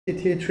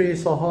TT3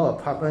 Soho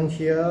apartment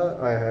here.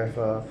 I have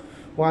a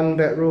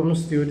 1-bedroom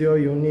studio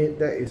unit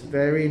that is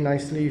very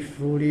nicely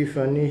fully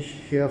furnished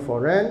here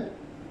for rent.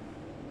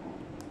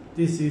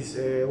 This is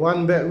a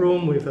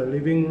 1-bedroom with a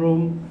living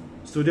room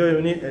studio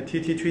unit at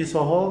TT3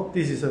 Soho.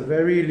 This is a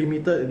very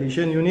limited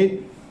edition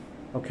unit.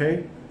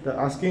 Okay, the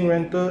asking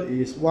rental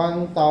is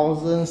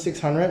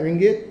 1,600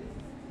 ringgit.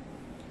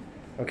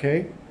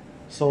 Okay,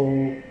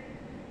 so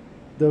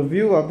the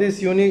view of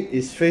this unit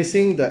is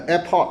facing the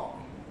airport.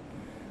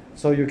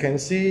 So you can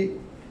see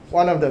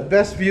one of the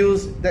best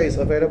views that is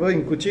available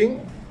in Kuching.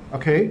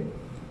 Okay,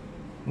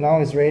 now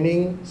it's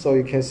raining, so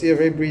you can see a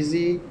very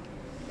breezy.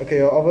 Okay,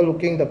 you're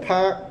overlooking the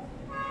park,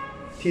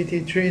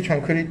 TT3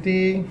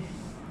 Tranquility.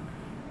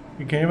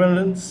 You can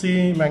even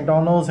see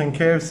McDonald's and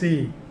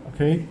KFC.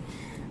 Okay,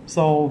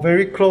 so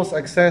very close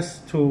access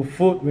to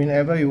food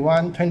whenever you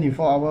want,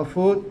 24-hour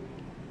food.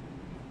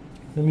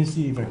 Let me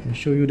see if I can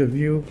show you the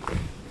view.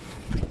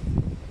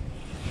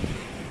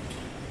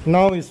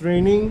 Now it's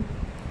raining,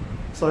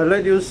 so I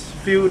let you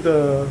feel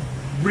the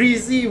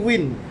breezy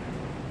wind.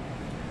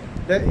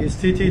 That is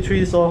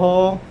TT3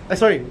 Soho.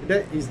 Sorry,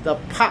 that is the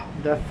park,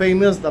 the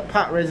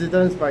park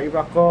residence by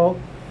Irako.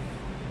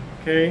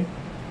 Okay,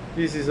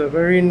 this is a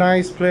very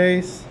nice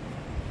place.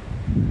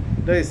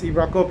 That is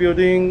Irako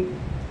building,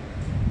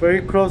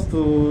 very close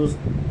to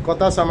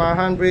Kota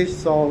Samahan Bridge,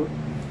 so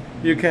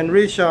you can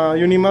reach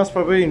Unimas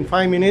probably in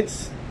 5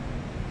 minutes.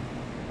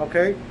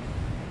 Okay.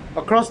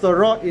 Across the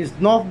road is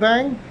North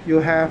Bank. You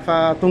have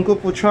Tunku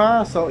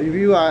Putra. So if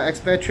you are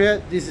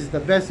expatriate, this is the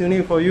best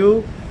unit for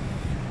you.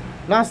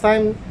 Last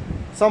time,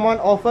 someone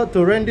offered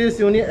to rent this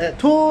unit at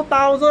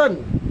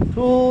 2,000.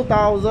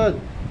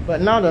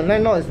 But now the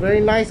landlord is very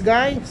nice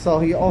guy, so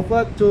he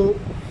offered to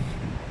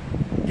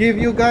give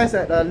you guys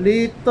at a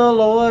little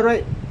lower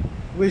rate,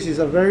 which is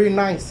a very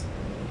nice.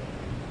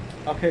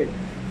 Okay,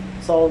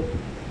 so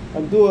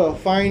I'll do a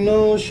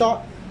final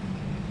shot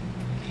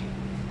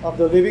of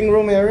the living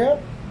room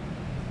area.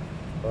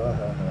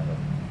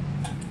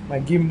 My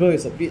gimbal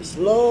is a bit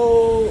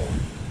slow.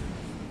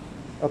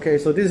 Okay,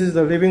 so this is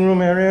the living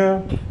room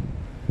area.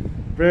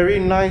 Very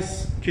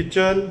nice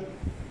kitchen.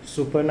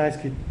 Super nice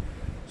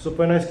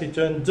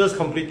kitchen. Just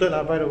completed,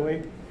 by the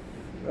way.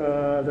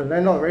 The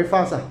landlord very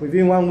fast,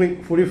 within 1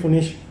 week, fully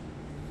finished.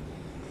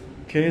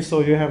 Okay, so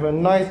you have a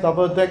nice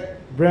double deck,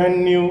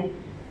 brand new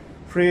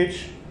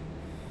fridge,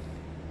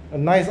 a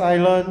nice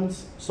island.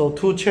 So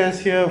 2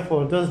 chairs here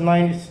for just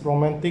nice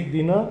romantic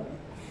dinner.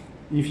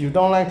 If you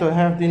don't like to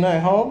have dinner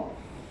at home,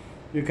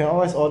 you can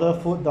always order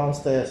food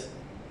downstairs.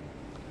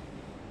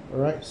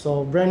 Alright,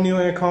 so brand new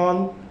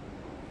aircon,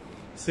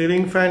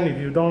 ceiling fan if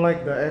you don't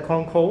like the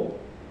aircon cold,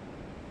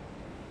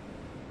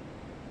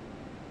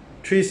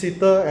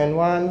 3-seater and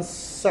 1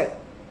 side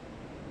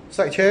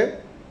chair.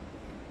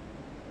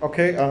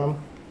 Okay,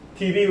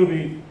 TV will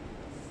be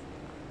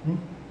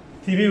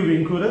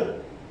included.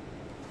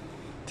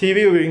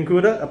 TV will be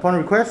included upon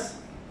request.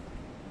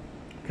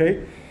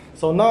 Okay,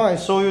 so now I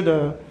show you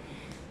the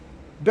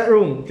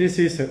bedroom. This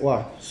is a,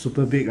 wow,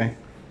 super big, right?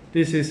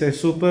 This is a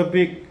super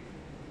big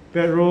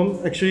bedroom.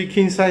 Actually,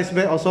 king size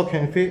bed also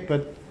can fit,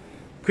 but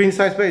queen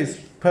size bed is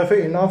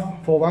perfect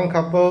enough for 1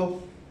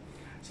 couple.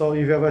 So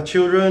if you have a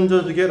children,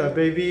 just to get a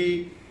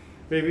baby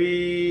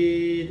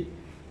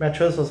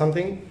mattress or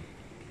something.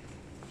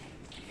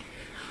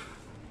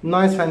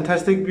 Nice,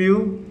 fantastic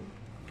view.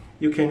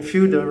 You can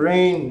feel the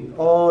rain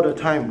all the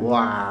time.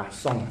 Wow,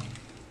 song.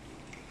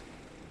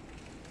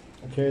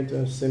 Okay,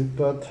 the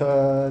simple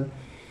turn.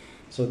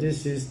 So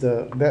this is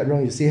the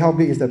bedroom. You see how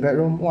big is the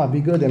bedroom? Wow,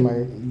 bigger than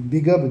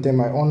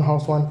my own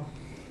house one.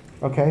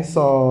 Okay,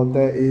 so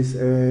there is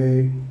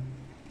a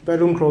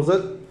bedroom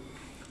closet.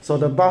 So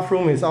the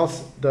bathroom is out.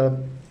 The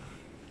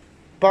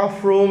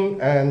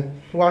bathroom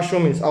and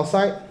washroom is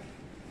outside.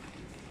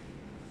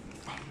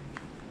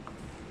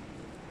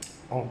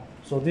 Oh,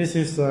 so this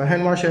is the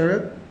hand wash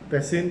area.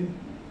 Basin.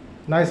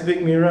 Nice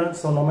big mirror.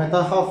 So no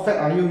matter how fat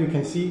are you, you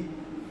can see.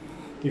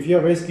 If you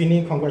are very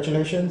skinny,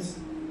 congratulations.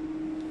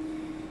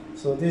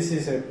 So this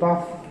is the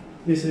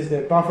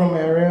bathroom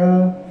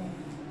area.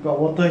 Got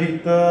water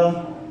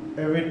heater.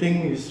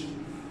 Everything is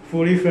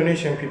fully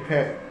furnished and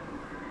prepared.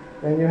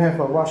 Then you have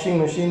a washing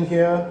machine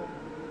here.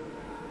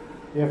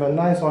 You have a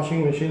nice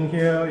washing machine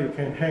here. You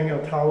can hang your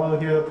towel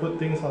here, put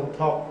things on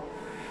top.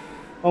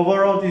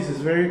 Overall, this is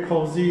very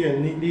cozy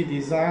and neatly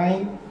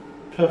designed.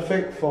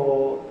 Perfect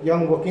for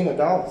young working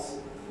adults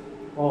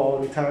or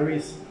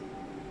retirees.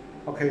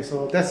 Okay,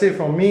 so that's it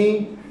from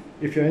me.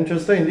 If you're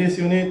interested in this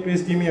unit,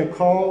 please give me a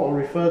call or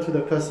refer to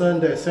the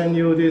person that sent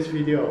you this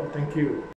video. Thank you.